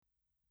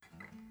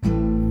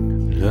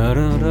La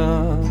da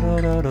da da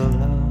da da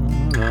la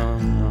la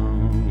la.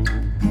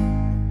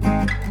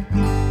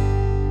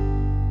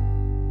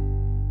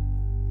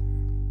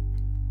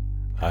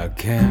 I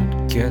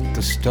can't get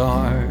the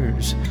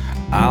stars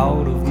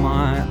out of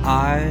my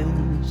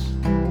eyes.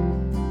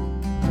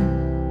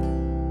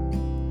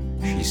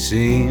 She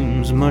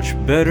seems much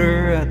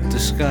better at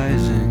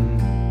disguising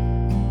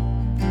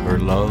her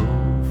love.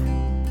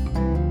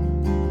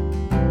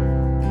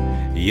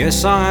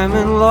 Yes, I'm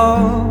in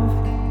love,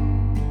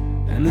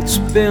 and it's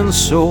been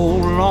so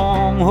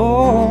long.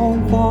 Oh,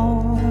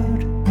 what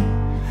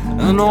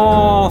an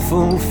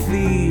awful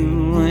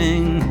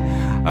feeling.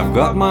 I've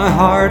got my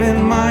heart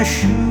in my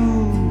shoes.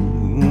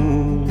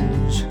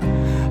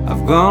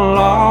 I've gone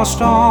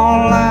lost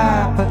all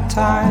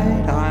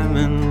appetite. I'm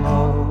in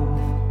love.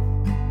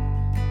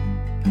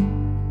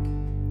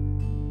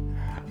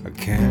 I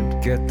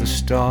can't get the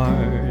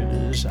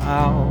stars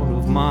out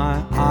of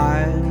my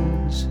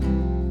eyes.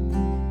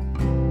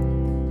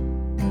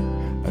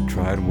 I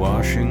tried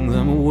washing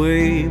them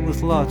away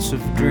with lots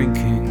of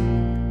drinking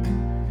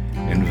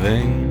in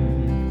vain.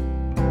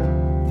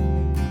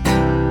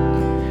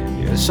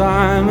 Yes,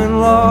 I'm in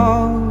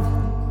love,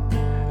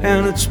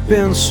 and it's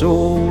been so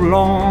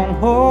long.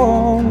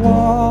 Oh,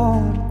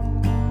 what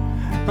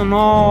an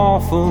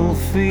awful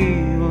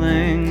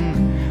feeling.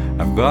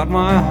 I've got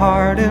my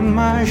heart in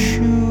my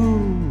shoes.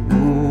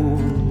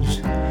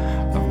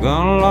 I've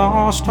gone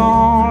lost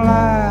all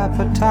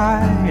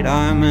appetite.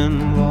 I'm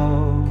in love.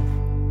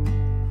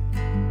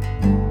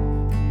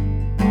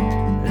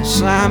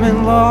 Yes, I'm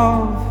in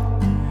love.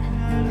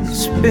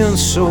 It's been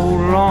so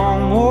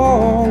long.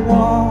 Oh,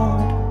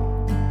 what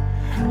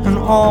an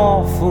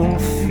awful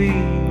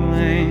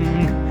feeling.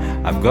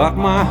 I've got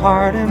my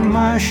heart in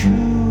my shoes.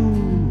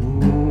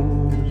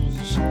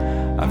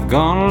 I've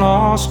gone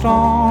lost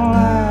all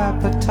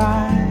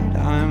appetite.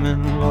 I'm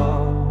in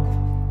love.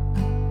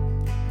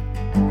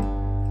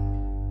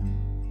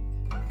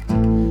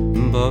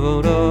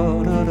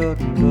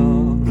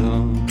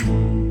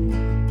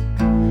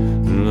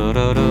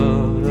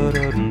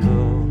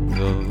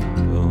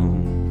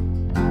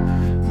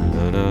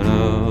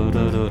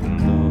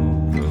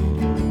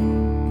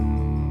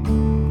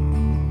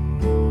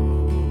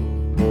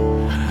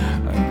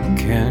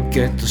 Can't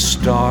get the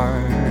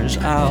stars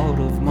out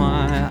of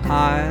my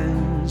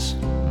eyes.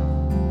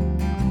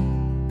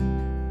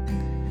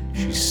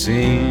 She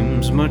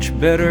seems much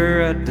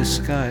better at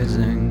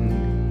disguising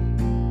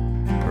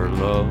her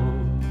love.